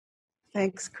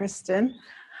Thanks, Kristen.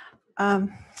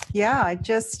 Yeah, I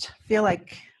just feel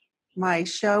like my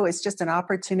show is just an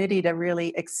opportunity to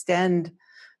really extend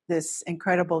this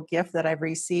incredible gift that I've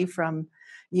received from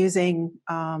using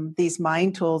these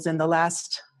mind tools in the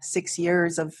last 6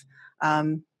 years of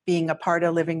being a part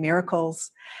of Living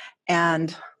Miracles.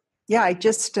 And yeah, I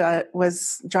just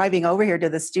was driving over here to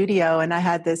the studio, and I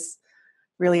had this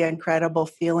really incredible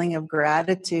feeling of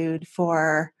gratitude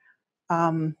for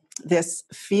this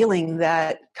feeling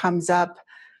that comes up,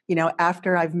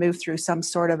 after I've moved through some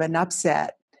sort of an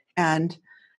upset, and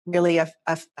really a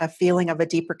feeling of a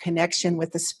deeper connection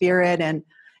with the spirit and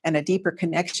a deeper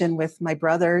connection with my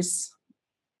brothers.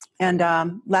 And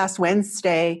last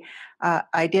Wednesday,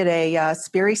 I did a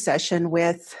Spiri session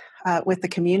with the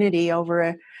community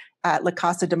over at La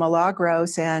Casa de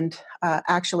Milagros, and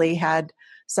actually had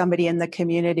somebody in the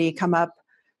community come up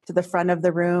to the front of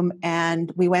the room,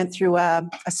 and we went through a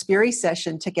Spiri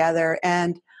session together,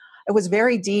 and it was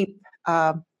very deep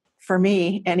for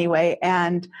me anyway.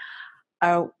 And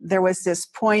there was this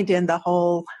point in the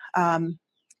whole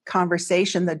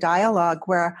conversation, the dialogue,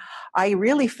 where I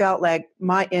really felt like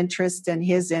my interest and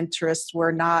his interests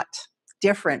were not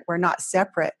different, were not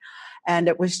separate. And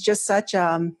it was just such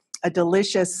a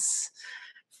delicious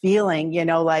feeling,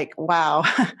 like, wow,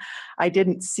 I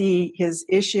didn't see his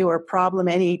issue or problem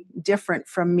any different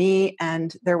from me.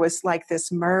 And there was like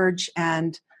this merge,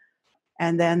 and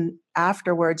then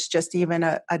afterwards, just even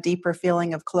a deeper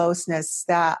feeling of closeness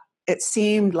that it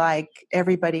seemed like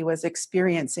everybody was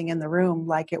experiencing in the room,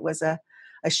 like it was a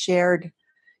shared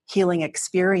healing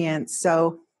experience.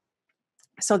 So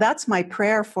that's my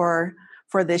prayer for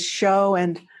this show.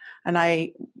 And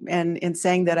in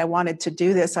saying that I wanted to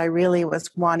do this, I really was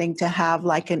wanting to have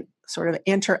like an sort of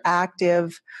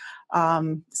interactive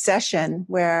session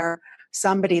where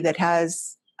somebody that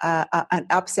has an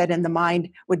upset in the mind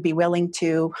would be willing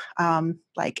to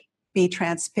be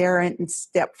transparent and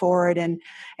step forward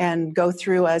and go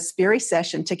through a Spiri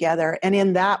session together. And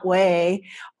in that way,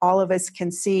 all of us can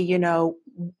see,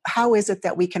 how is it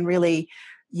that we can really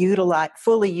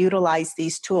fully utilize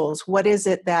these tools? What is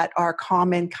it that are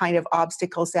common kind of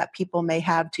obstacles that people may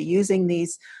have to using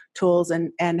these tools,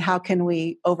 and how can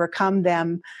we overcome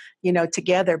them,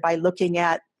 together by looking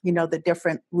at, the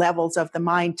different levels of the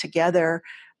mind together,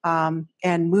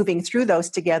 and moving through those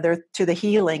together to the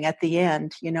healing at the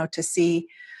end, to see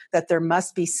that there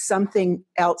must be something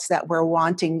else that we're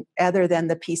wanting other than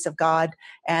the peace of God,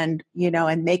 and,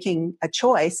 and making a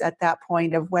choice at that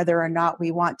point of whether or not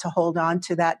we want to hold on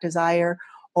to that desire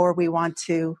or we want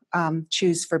to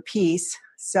choose for peace.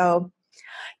 So,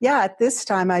 yeah, at this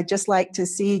time, I'd just like to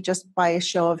see, just by a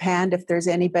show of hand, if there's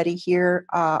anybody here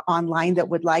online that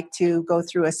would like to go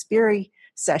through a Spiri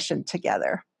session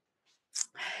together.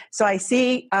 So I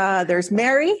see there's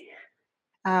Mary.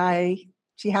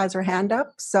 She has her hand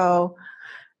up. So,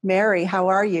 Mary, how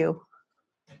are you?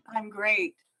 I'm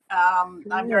great. I'm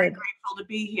very grateful to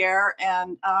be here,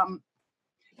 and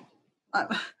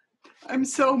I'm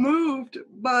so moved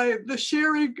by the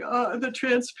sharing, the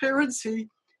transparency,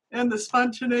 and the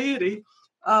spontaneity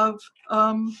of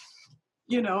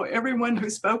everyone who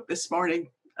spoke this morning,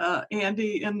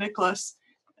 Andy and Nicholas,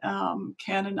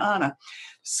 Ken and Anna.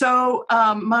 So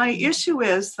my issue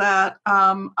is that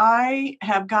I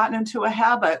have gotten into a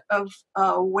habit of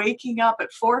waking up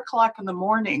at 4:00 in the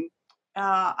morning.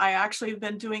 I actually have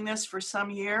been doing this for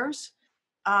some years.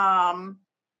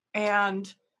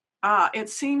 And it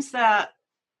seems that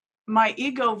my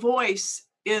ego voice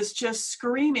is just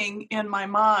screaming in my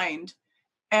mind.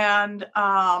 And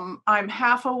I'm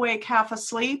half awake, half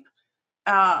asleep.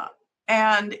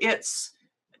 And it's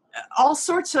all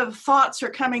sorts of thoughts are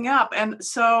coming up. And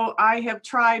so I have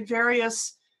tried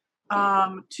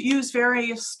to use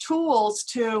various tools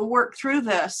to work through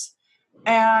this.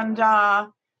 And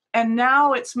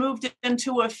now it's moved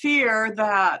into a fear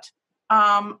that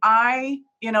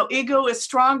ego is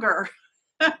stronger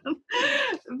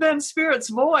than spirit's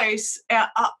voice.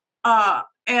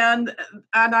 And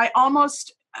I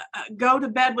almost go to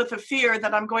bed with a fear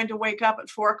that I'm going to wake up at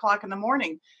 4:00 in the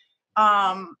morning.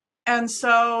 And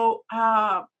so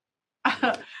I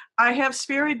have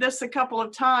spirited this a couple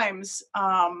of times,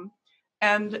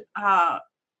 and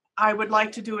I would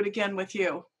like to do it again with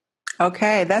you.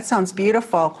 Okay, that sounds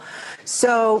beautiful.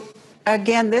 So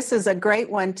again, this is a great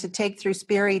one to take through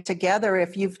Spiri together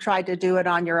if you've tried to do it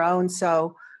on your own.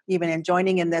 So even in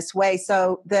joining in this way.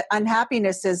 So the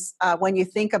unhappiness is when you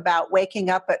think about waking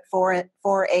up at 4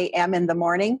 a.m. in the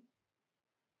morning.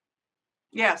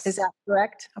 Yes. Is that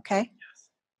correct? Okay.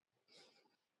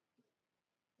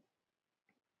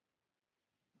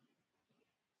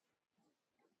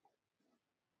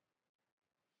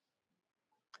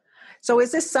 So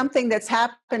is this something that's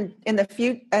happened in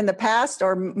the past,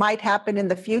 or might happen in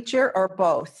the future, or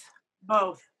both?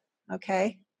 Both.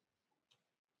 Okay.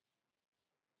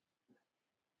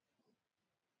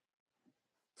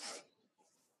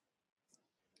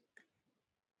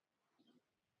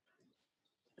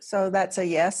 So that's a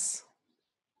yes.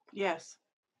 Yes.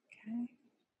 Okay.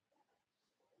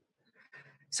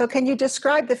 So can you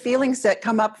describe the feelings that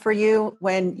come up for you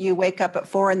when you wake up at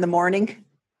 4 a.m?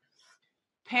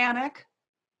 Panic,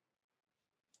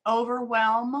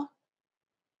 overwhelm,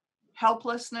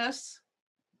 helplessness,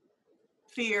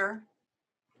 fear.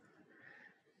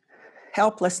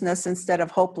 Helplessness instead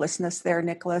of hopelessness there,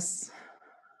 Nicholas.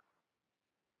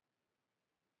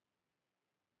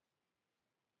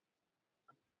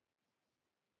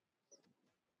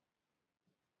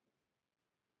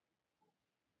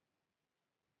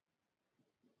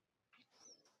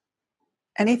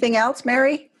 Anything else,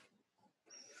 Mary?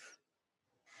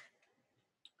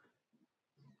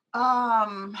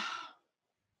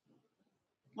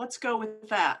 Let's go with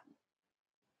that.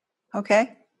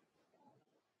 Okay.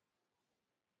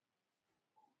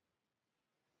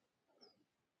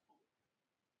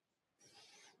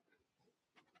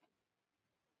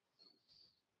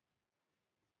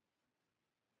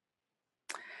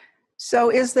 So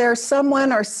is there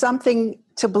someone or something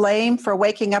to blame for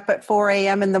waking up at 4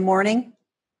 a.m. in the morning?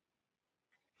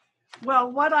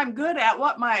 Well, what I'm good at,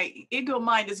 what my ego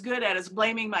mind is good at, is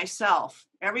blaming myself.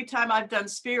 Every time I've done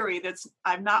Spiri,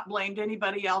 I've not blamed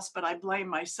anybody else, but I blame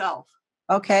myself.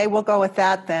 Okay, we'll go with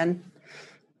that then.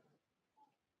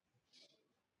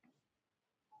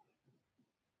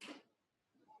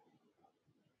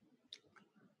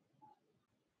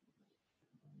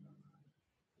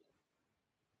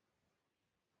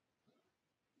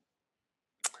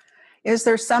 Is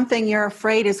there something you're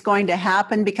afraid is going to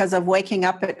happen because of waking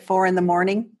up at 4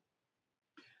 a.m?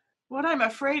 What I'm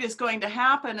afraid is going to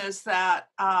happen is that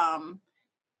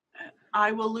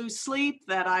I will lose sleep,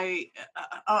 that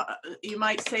you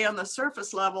might say on the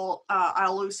surface level,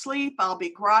 I'll lose sleep, I'll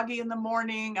be groggy in the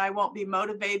morning, I won't be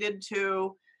motivated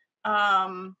to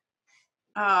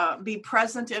be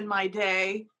present in my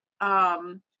day.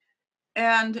 And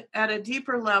at a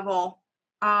deeper level,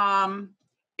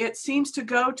 it seems to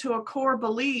go to a core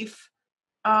belief,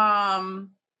 a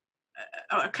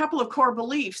couple of core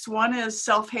beliefs. One is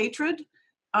self-hatred.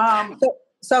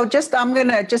 So I'm going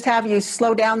to just have you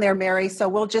slow down there, Mary. So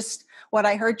what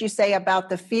I heard you say about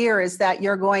the fear is that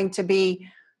you're going to be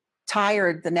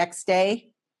tired the next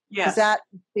day. Yes. Is that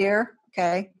fear?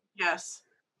 Okay. Yes.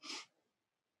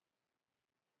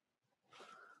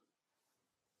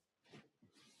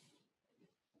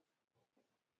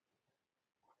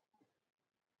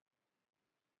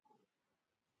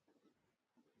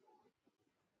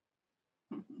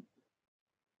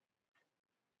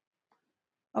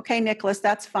 Okay, Nicholas,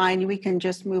 that's fine. We can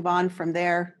just move on from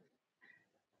there.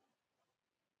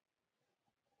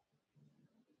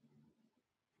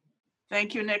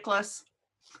 Thank you, Nicholas.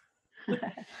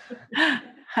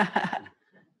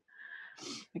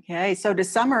 Okay, so to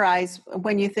summarize,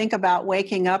 when you think about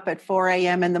waking up at 4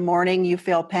 a.m. in the morning, you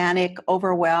feel panic,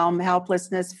 overwhelm,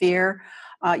 helplessness, fear.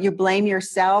 You blame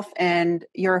yourself, and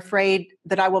you're afraid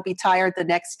that I will be tired the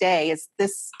next day. Is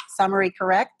this summary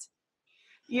correct?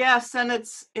 Yes, and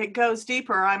it goes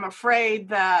deeper. I'm afraid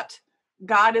that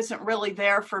God isn't really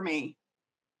there for me.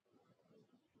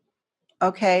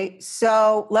 Okay,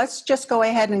 so let's just go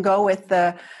ahead and go with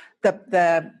the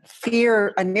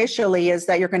fear initially is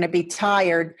that you're going to be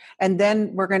tired, and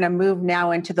then we're going to move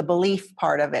now into the belief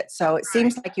part of it. So it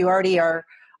seems like you already are,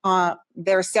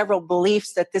 there are several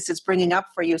beliefs that this is bringing up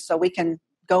for you, so we can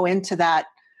go into that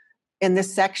in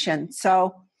this section.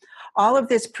 So all of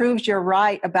this proves you're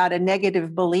right about a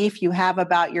negative belief you have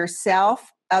about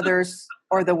yourself, others,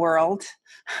 or the world.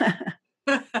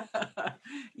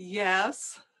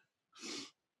 Yes.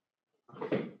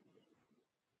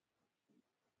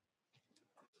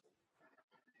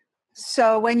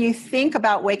 So when you think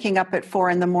about waking up at 4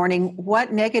 a.m,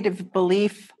 what negative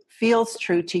belief feels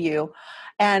true to you?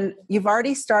 And you've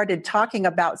already started talking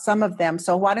about some of them.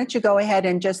 So why don't you go ahead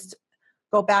and just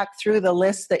go back through the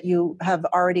list that you have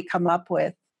already come up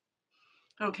with?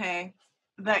 Okay.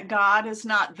 That God is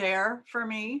not there for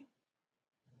me.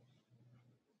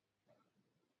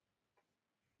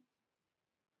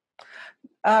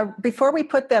 Before we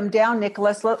put them down,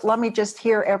 Nicholas, let me just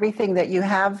hear everything that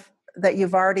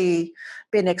you've already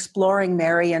been exploring,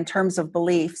 Mary, in terms of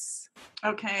beliefs.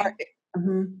 Okay.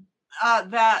 Mm-hmm.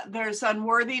 That there's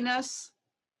unworthiness.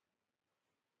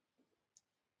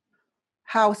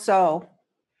 How so?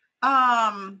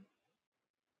 That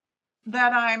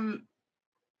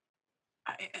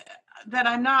that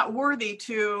I'm not worthy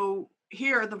to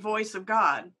hear the voice of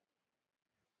God.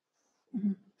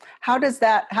 Mhm. How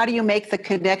do you make the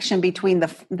connection between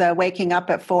the waking up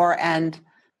at 4 and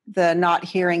the not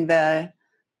hearing the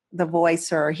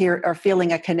voice or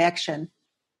feeling a connection?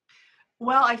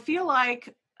 Well, I feel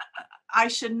like I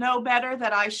should know better,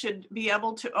 that I should be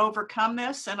able to overcome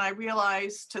this. And I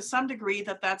realize to some degree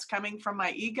that that's coming from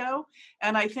my ego.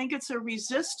 And I think it's a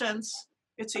resistance.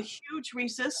 It's a huge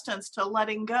resistance to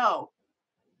letting go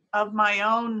of my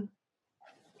own,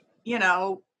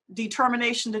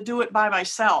 determination to do it by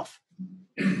myself.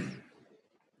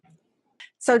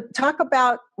 So talk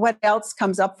about what else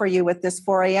comes up for you with this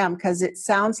 4 a.m. because it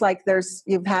sounds like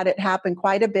you've had it happen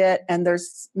quite a bit and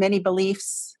there's many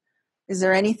beliefs. Is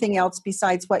there anything else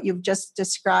besides what you've just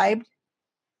described?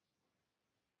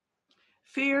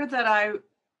 Fear that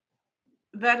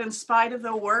in spite of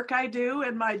the work I do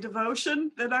and my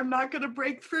devotion, that I'm not going to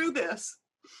break through this.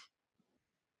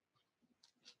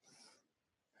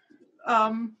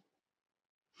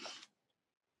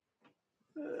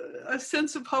 A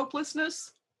sense of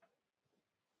hopelessness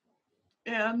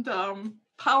and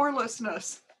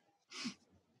powerlessness.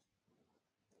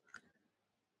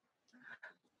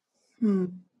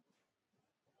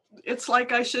 It's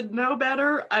like I should know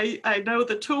better. I know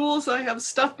the tools. I have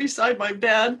stuff beside my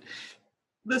bed.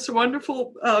 This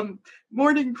wonderful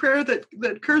morning prayer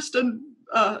that Kirsten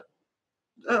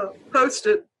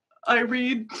posted, I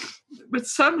read, but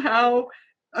somehow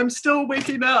I'm still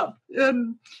waking up.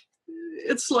 And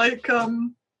it's like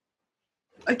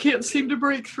I can't seem to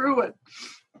break through it.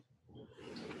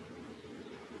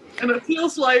 And it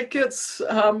feels like it's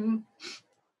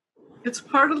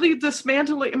partly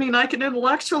dismantling. I mean, I can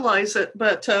intellectualize it,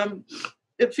 but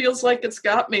it feels like it's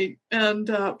got me. And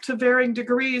to varying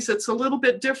degrees, it's a little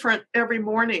bit different every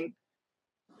morning.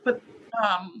 But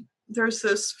there's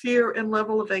this fear and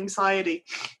level of anxiety.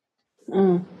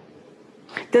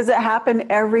 Does it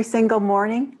happen every single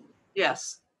morning?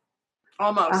 Yes,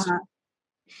 almost. Uh-huh.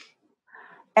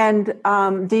 And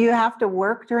do you have to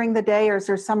work during the day, or is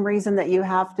there some reason that you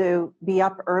have to be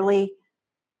up early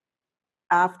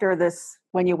after this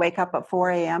when you wake up at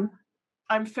 4 a.m.?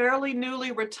 I'm fairly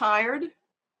newly retired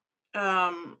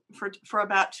for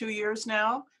about 2 years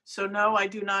now. So no, I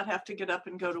do not have to get up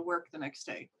and go to work the next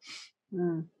day.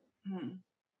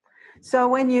 So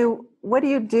what do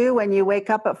you do when you wake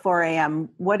up at 4 a.m.?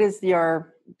 What is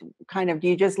your do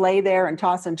you just lay there and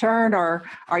toss and turn, or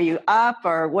are you up,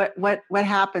 or what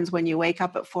happens when you wake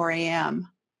up at 4 a.m.?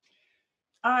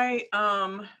 I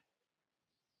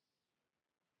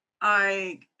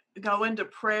go into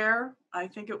prayer. I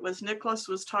think it was Nicholas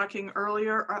was talking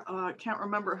earlier. I can't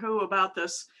remember who about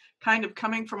this kind of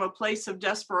coming from a place of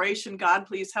desperation. God,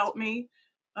 please help me.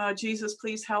 Jesus,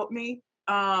 please help me.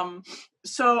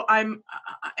 So I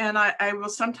will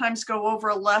sometimes go over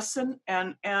a lesson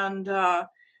and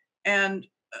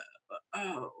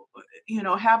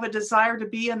have a desire to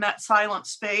be in that silent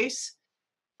space.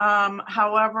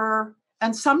 However,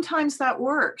 and sometimes that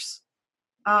works.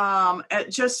 At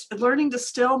just learning to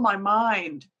still my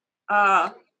mind,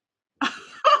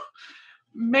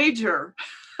 major.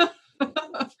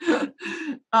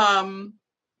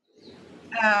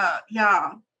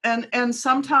 Yeah. And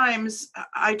sometimes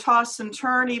I toss and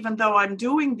turn, even though I'm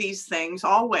doing these things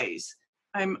always.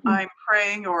 I'm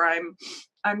praying, or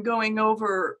I'm going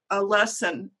over a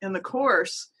lesson in the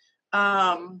course.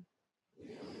 Sometimes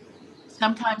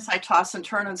I toss and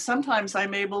turn, and sometimes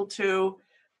I'm able to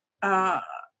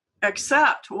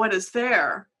accept what is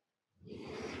there,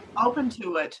 open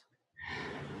to it,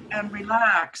 and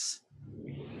relax,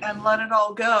 and let it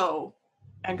all go,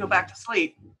 and go back to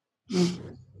sleep.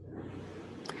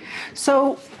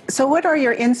 So what are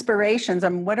your inspirations?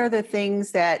 What are the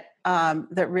things that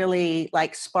really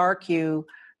spark you,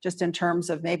 just in terms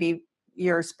of maybe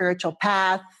your spiritual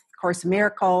path, Course in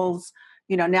Miracles?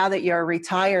 Now that you're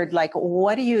retired,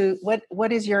 what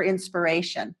is your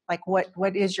inspiration?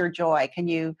 What is your joy? Can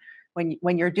you,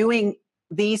 when you're doing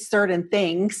these certain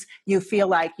things, you feel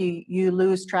like you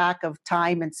lose track of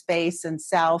time and space and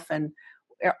self? And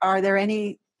are there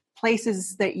any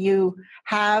places that you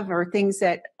have, or things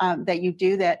that you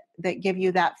do that give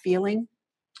you that feeling?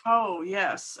 Oh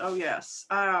yes.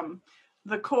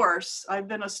 The Course. I've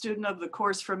been a student of the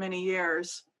Course for many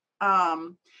years.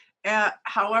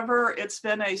 However, it's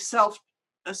been a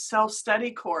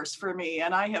self-study course for me,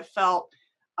 and I have felt.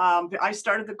 I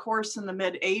started the Course in the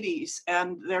mid-'80s,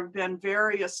 and there have been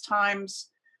various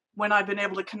times when I've been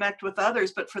able to connect with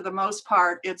others, but for the most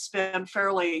part, it's been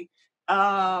fairly.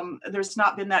 There's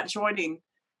not been that joining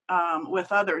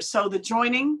with others. So the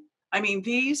joining I mean,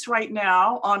 these right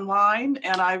now online,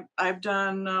 and I've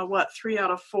done 3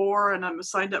 out of 4, and I'm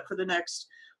signed up for the next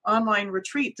online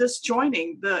retreat. This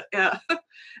joining the,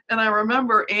 and I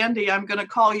remember, Andy, I'm going to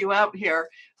call you out here,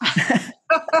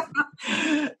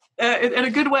 in a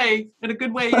good way,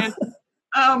 Andy.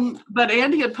 But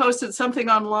Andy had posted something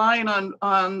online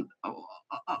on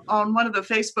one of the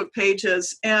Facebook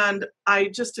pages, and I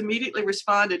just immediately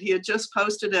responded. He had just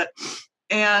posted it,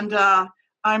 and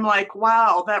I'm like,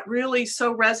 wow, that really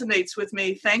so resonates with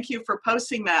me. Thank you for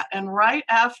posting that. And right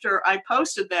after I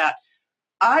posted that,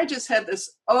 I just had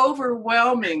this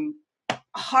overwhelming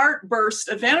heartburst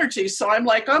of energy. So I'm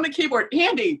like on the keyboard,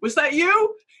 Andy, was that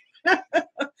you?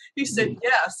 He said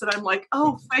yes, and I'm like,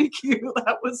 oh, thank you.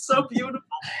 That was so beautiful.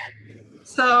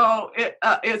 So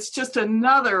it's just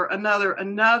another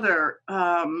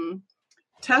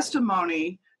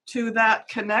testimony to that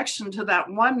connection, to that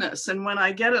oneness. And when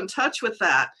I get in touch with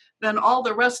that, then all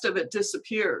the rest of it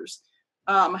disappears.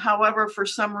 However, for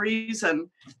some reason,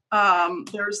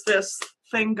 there's this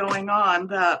thing going on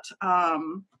that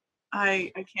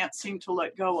I can't seem to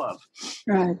let go of.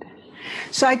 Right.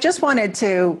 So I just wanted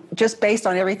to, just based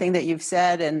on everything that you've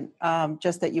said, and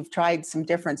just that you've tried some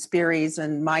different Spiris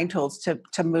and mind tools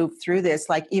to move through this,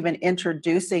 like even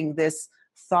introducing this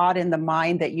thought in the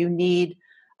mind that you need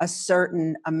a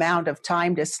certain amount of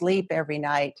time to sleep every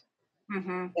night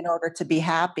in order to be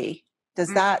happy.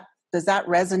 Does that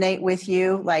resonate with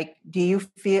you? Like,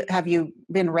 have you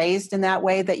been raised in that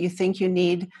way, that you think you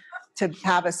need to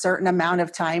have a certain amount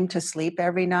of time to sleep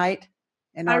every night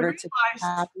in order to be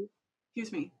happy?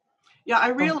 Excuse me. Yeah, I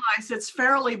realize it's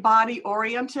fairly body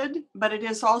oriented, but it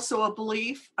is also a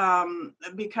belief,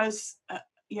 because,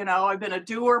 I've been a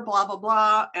doer, blah, blah,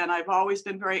 blah, and I've always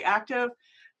been very active.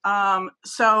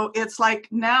 So it's like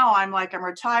now I'm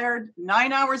retired,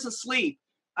 9 hours of sleep.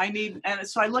 And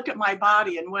so I look at my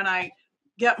body, and when I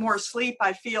get more sleep,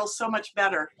 I feel so much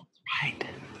better. Right.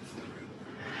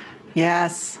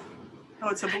 Yes. So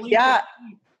it's a belief. Yeah.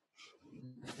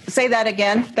 Say that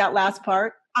again, that last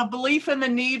part. A belief in the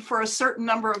need for a certain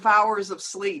number of hours of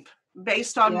sleep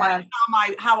based on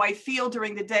how I feel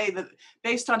during the day,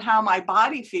 based on how my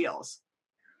body feels.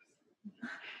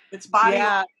 It's body.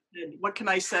 Yeah. What can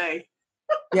I say?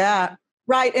 Yeah.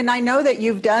 Right. And I know that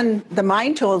you've done the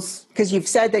mind tools because you've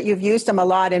said that you've used them a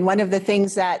lot. And one of the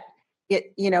things that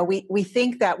we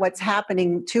think that what's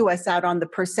happening to us out on the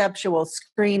perceptual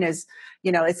screen is,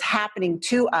 it's happening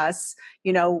to us.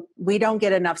 We don't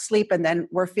get enough sleep, and then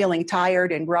we're feeling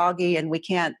tired and groggy and we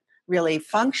can't really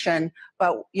function.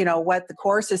 But, what the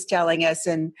Course is telling us,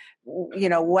 and,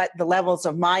 what the levels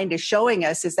of mind is showing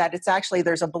us, is that it's actually,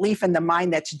 there's a belief in the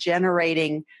mind that's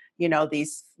generating,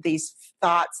 these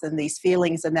thoughts and these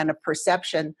feelings, and then a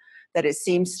perception that it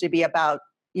seems to be about,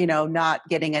 not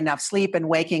getting enough sleep and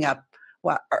waking up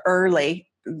early,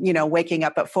 waking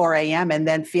up at 4 a.m. and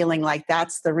then feeling like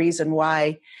that's the reason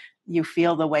why you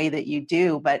feel the way that you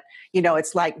do. But,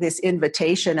 it's like this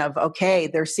invitation of, okay,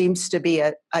 there seems to be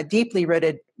a deeply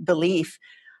rooted belief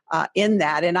in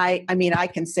that. And I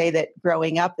can say that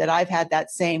growing up that I've had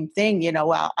that same thing,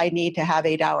 well, I need to have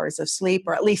 8 hours of sleep,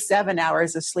 or at least 7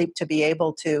 hours of sleep, to be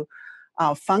able to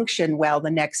function well the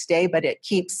next day. But it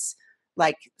keeps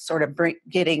sort of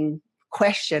getting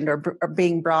questioned or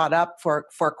being brought up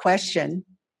for question.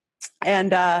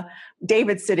 And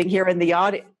David's sitting here in the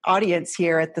audience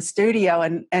here at the studio,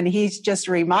 and he's just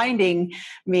reminding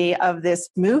me of this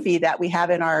movie that we have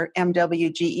in our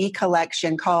MWGE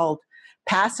collection called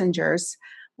Passengers,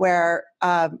 where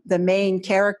the main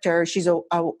character, she's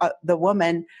the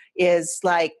woman, is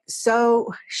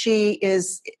she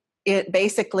is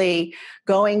basically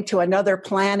going to another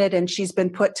planet, and she's been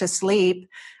put to sleep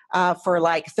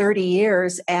for 30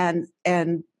 years, and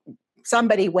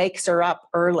somebody wakes her up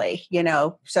early,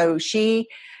 so she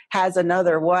has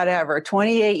another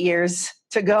 28 years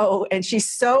to go, and she's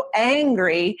so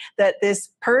angry that this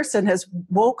person has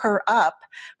woke her up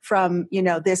from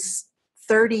this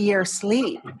 30-year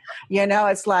sleep.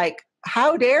 It's like,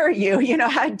 how dare you,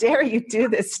 how dare you do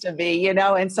this to me,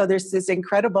 and so there's this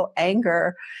incredible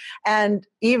anger. And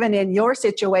even in your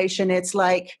situation, it's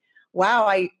like, wow,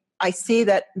 I see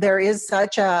that there is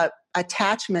such a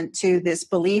attachment to this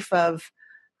belief of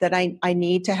that I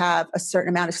need to have a certain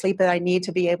amount of sleep, that I need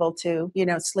to be able to,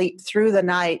 sleep through the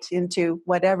night into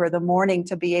the morning,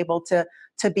 to be able to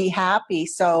be happy.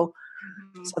 So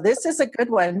this is a good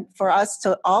one for us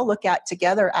to all look at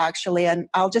together, actually. And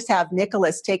I'll just have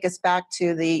Nicholas take us back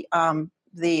to the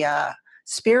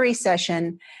Spiri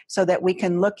session so that we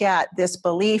can look at this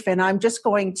belief. And I'm just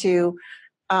going to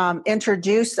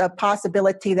introduce a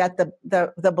possibility that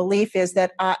the belief is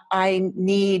that I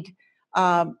need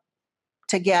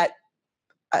to get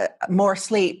more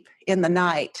sleep in the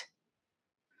night.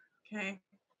 Okay.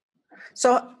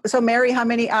 So Mary, how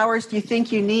many hours do you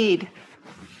think you need?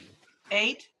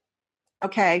 8.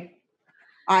 Okay.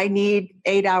 I need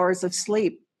 8 hours of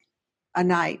sleep a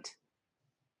night.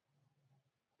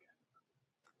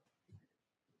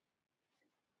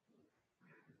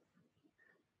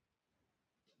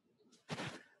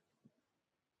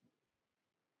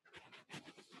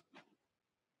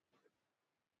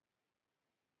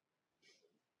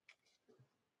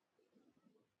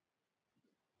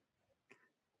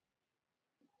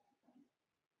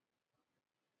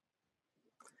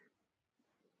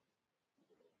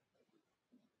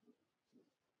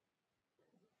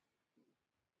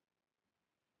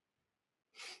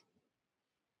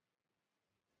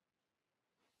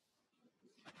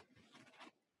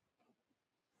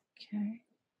 Okay.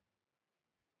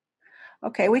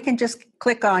 Okay, we can just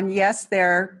click on yes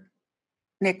there,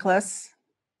 Nicholas.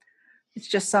 It's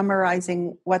just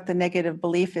summarizing what the negative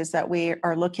belief is that we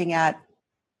are looking at.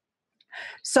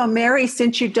 So Mary,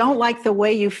 since you don't like the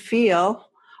way you feel,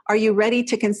 are you ready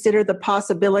to consider the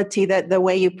possibility that the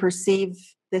way you perceive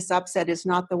this upset is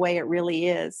not the way it really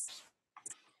is?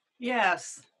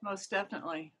 Yes, most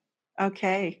definitely.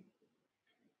 Okay.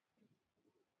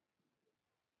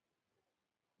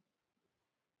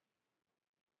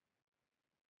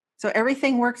 So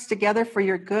everything works together for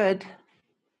your good,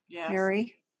 Yes.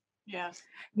 Mary. Yes.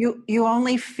 You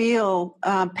only feel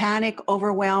panic,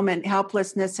 overwhelm, and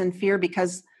helplessness and fear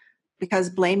because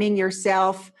blaming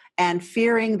yourself and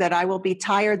fearing that I will be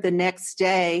tired the next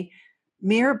day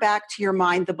mirror back to your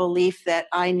mind the belief that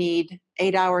I need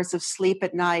 8 hours of sleep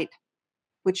at night,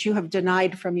 which you have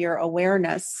denied from your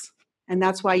awareness. And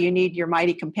that's why you need your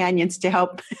mighty companions to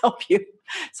help you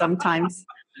sometimes.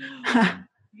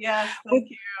 Yes, thank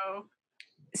you.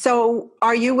 So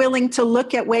are you willing to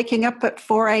look at waking up at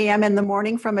 4 a.m. in the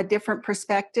morning from a different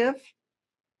perspective?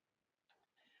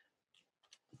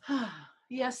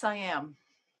 Yes, I am.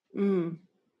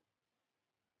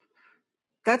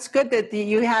 That's good that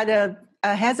you had a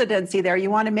hesitancy there. You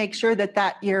want to make sure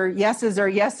that your yeses are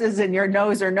yeses and your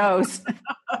noes are noes.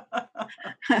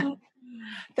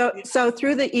 So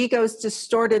through the ego's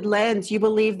distorted lens, you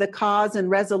believe the cause and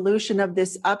resolution of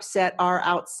this upset are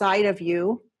outside of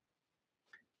you.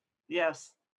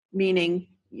 Yes. Meaning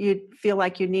you feel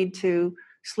like you need to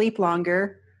sleep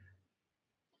longer.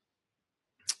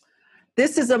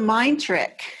 This is a mind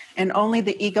trick and only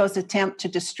the ego's attempt to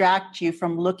distract you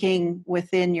from looking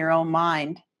within your own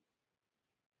mind.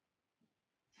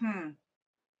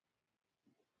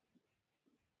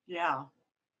 Yeah.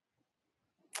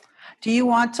 Do you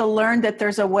want to learn that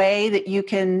there's a way that you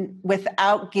can,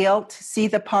 without guilt, see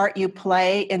the part you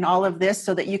play in all of this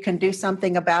so that you can do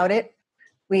something about it?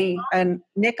 And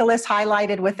Nicholas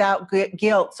highlighted without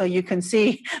guilt, so you can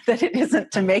see that it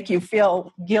isn't to make you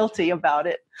feel guilty about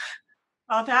it.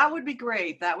 Oh, that would be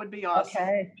great. That would be awesome.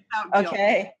 Okay. Without guilt.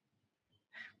 Okay.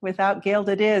 Without guilt,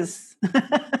 it is.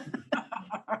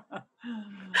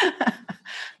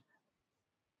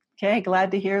 Okay,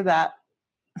 glad to hear that.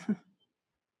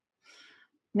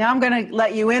 Now I'm going to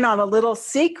let you in on a little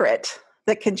secret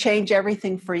that can change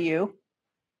everything for you.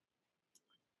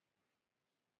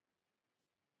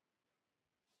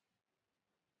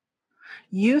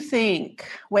 You think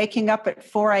waking up at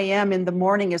 4 a.m. in the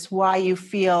morning is why you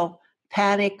feel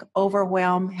panic,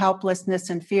 overwhelm, helplessness,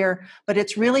 and fear, but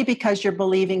it's really because you're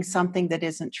believing something that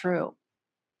isn't true.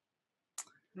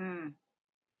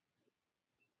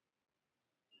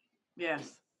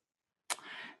 Yes.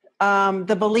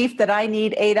 The belief that I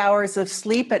need 8 hours of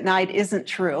sleep at night isn't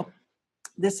true.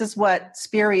 This is what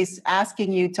Spiri's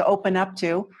asking you to open up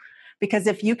to, because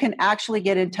if you can actually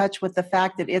get in touch with the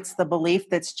fact that it's the belief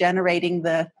that's generating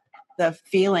the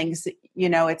feelings,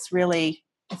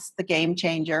 it's the game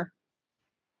changer.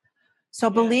 So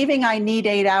believing I need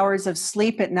 8 hours of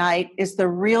sleep at night is the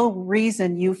real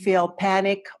reason you feel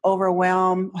panic,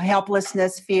 overwhelm,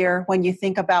 helplessness, fear when you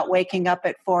think about waking up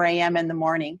at 4 a.m. in the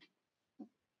morning.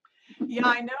 Yeah,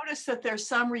 I noticed that there's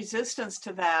some resistance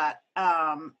to that.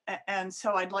 And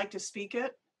so I'd like to speak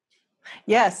it.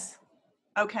 Yes.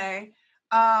 Okay.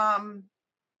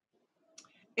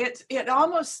 It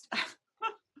almost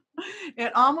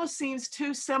it almost seems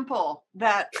too simple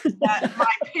that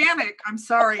my panic, I'm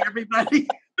sorry, everybody.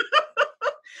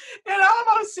 It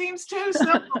almost seems too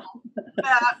simple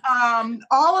that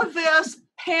all of this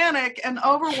panic and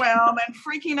overwhelm and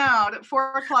freaking out at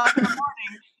 4 o'clock in the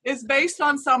morning is based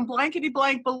on some blankety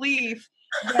blank belief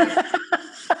that,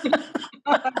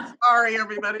 sorry,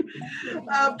 everybody,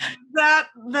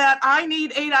 that I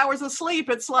need 8 hours of sleep.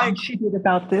 It's like, she did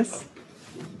about this.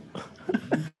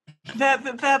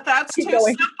 That's Keep too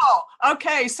going. simple.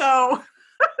 Okay, so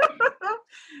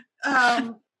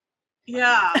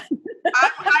yeah,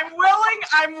 I'm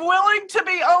willing to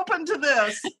be open to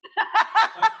this.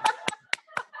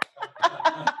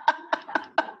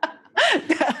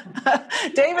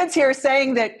 David's here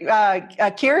saying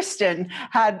that Kirsten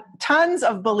had tons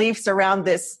of beliefs around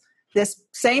this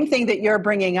same thing that you're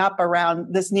bringing up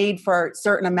around this need for a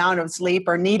certain amount of sleep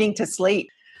or needing to sleep.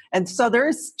 And so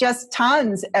there's just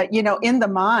tons, in the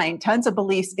mind, tons of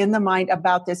beliefs in the mind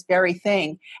about this very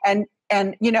thing. And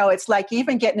it's like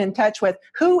even getting in touch with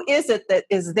who is it that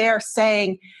is there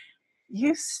saying,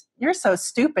 you're so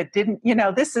stupid,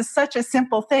 this is such a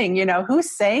simple thing,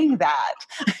 who's saying that?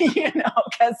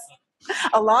 Because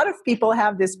a lot of people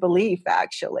have this belief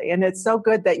actually, and it's so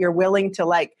good that you're willing to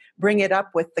like bring it up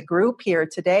with the group here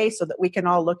today so that we can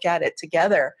all look at it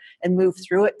together and move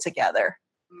through it together.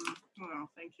 Well,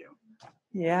 thank you.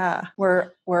 Yeah,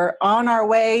 we're on our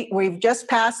way. We've just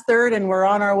passed third and we're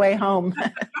on our way home.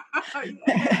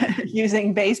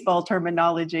 Using baseball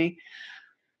terminology.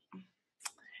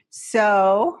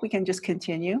 So we can just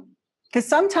continue. Because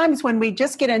sometimes when we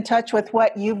just get in touch with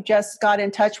what you've just got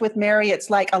in touch with, Mary, it's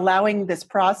like allowing this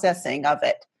processing of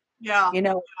it. Yeah.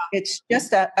 It's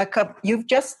just a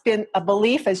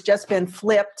belief has just been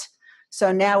flipped.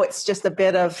 So now it's just a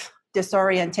bit of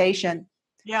disorientation.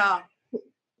 Yeah.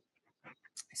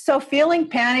 So feeling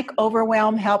panic,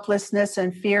 overwhelm, helplessness,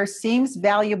 and fear seems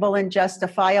valuable and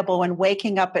justifiable when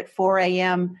waking up at 4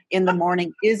 a.m. in the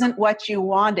morning isn't what you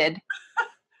wanted.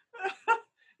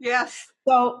 Yes.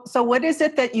 So what is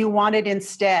it that you wanted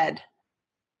instead?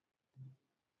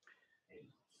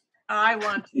 I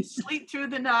want to sleep through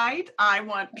the night. I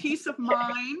want peace of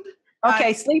mind.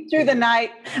 Okay, sleep through the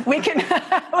night. We can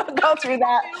we'll go through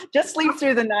that. Just sleep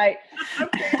through the night.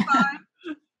 Okay, fine.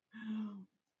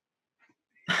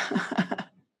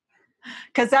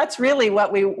 Because that's really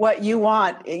what you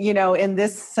want, in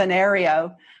this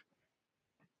scenario.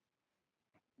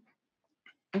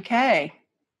 Okay.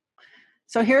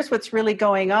 So here's what's really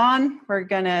going on. We're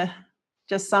going to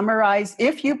just summarize.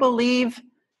 If you believe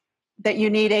that you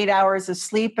need 8 hours of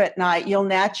sleep at night, you'll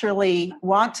naturally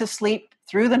want to sleep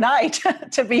through the night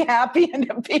to be happy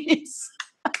and at peace.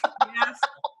 Yes.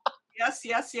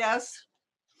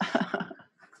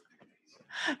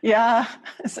 Yeah,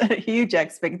 it's a huge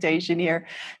expectation here.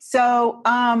 So,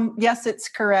 yes, it's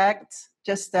correct.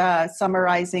 Just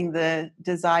summarizing the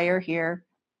desire here.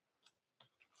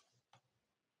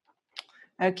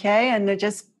 Okay, and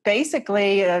just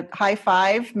basically a high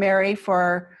five, Mary,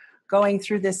 for going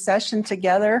through this session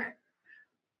together.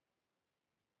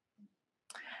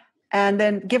 And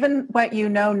then given what you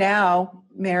know now,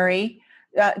 Mary,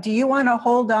 do you want to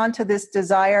hold on to this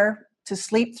desire to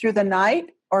sleep through the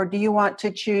night, or do you want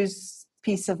to choose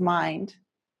peace of mind?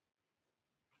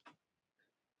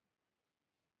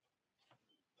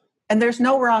 And there's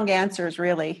no wrong answers,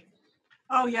 really.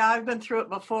 Oh, yeah, I've been through it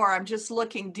before. I'm just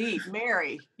looking deep.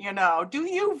 Mary, do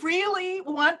you really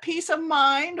want peace of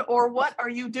mind, or what are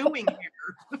you doing here?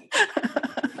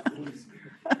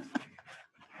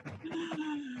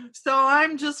 So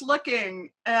I'm just looking.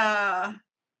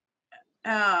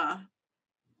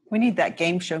 We need that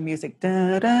game show music.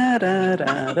 Da, da, da,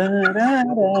 da, da, da, da.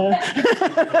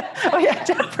 Oh, yeah,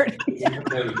 Jeopardy.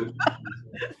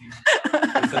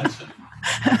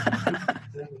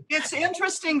 It's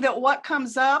interesting that what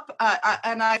comes up,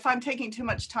 and if I'm taking too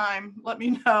much time, let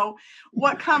me know.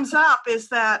 What comes up is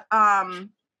that,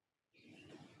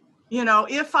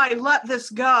 if I let this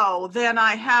go, then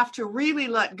I have to really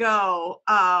let go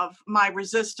of my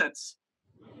resistance.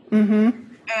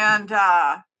 Mm-hmm. And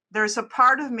there's a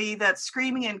part of me that's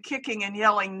screaming and kicking and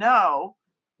yelling, no,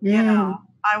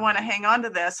 I want to hang on to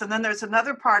this. And then there's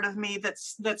another part of me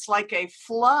that's like a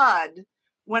flood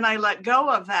when I let go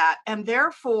of that. And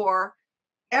therefore,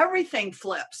 everything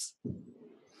flips.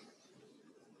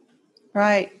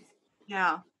 Right.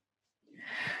 Yeah.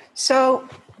 So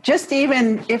just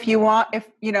even if you want,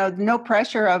 no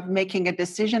pressure of making a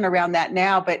decision around that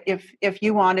now, but if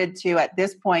you wanted to, at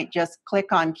this point, just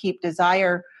click on Keep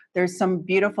Desire. There's some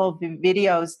beautiful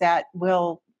videos that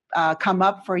will come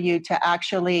up for you to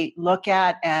actually look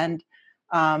at and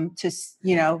to,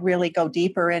 really go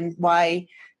deeper in why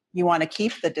you want to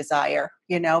keep the desire,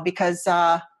 because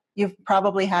you've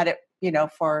probably had it,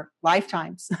 for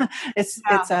lifetimes. It's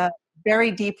a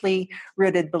very deeply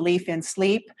rooted belief in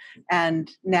sleep. And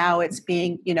now it's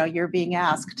being, you're being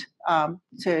asked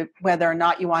to whether or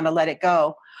not you want to let it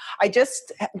go. I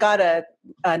just got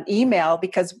an email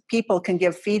because people can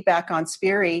give feedback on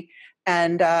Spiri.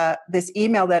 And this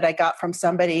email that I got from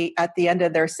somebody at the end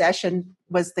of their session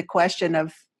was the question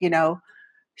of,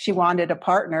 she wanted a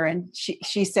partner, and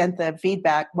she sent the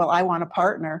feedback, well, I want a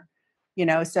partner.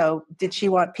 So did she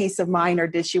want peace of mind or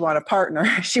did she want a partner?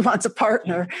 She wants a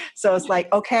partner. So it's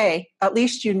like, okay, at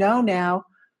least now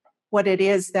what it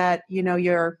is that,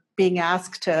 you're being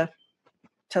asked to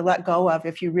let go of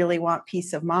if you really want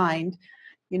peace of mind,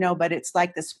 but it's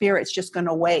like the spirit's just going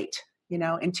to wait,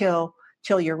 until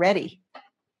you're ready.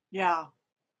 Yeah.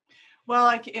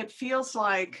 Well, it feels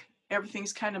like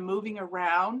everything's kind of moving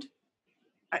around.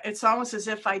 It's almost as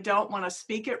if I don't want to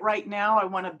speak it right now. I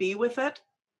want to be with it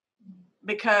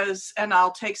and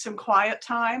I'll take some quiet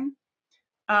time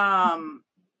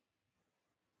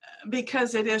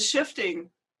because it is shifting.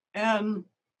 And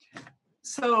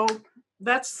so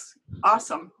that's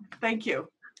awesome. Thank you.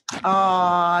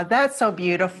 Oh, that's so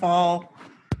beautiful.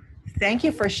 Thank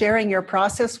you for sharing your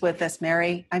process with us,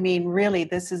 Mary. I mean, really,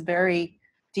 this is very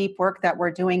deep work that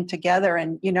we're doing together.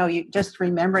 And, you just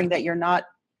remembering that you're not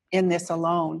in this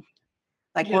alone.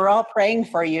 Like, we're all praying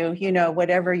for you,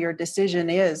 whatever your decision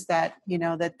is, that,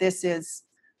 that this is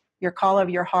your call of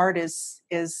your heart is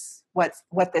what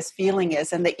this feeling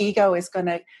is. And the ego is going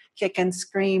to kick and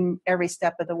scream every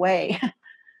step of the way.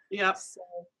 Yep. So,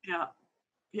 yeah.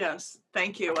 Yes.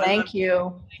 Thank you. Thank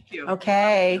you. Thank you.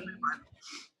 Okay.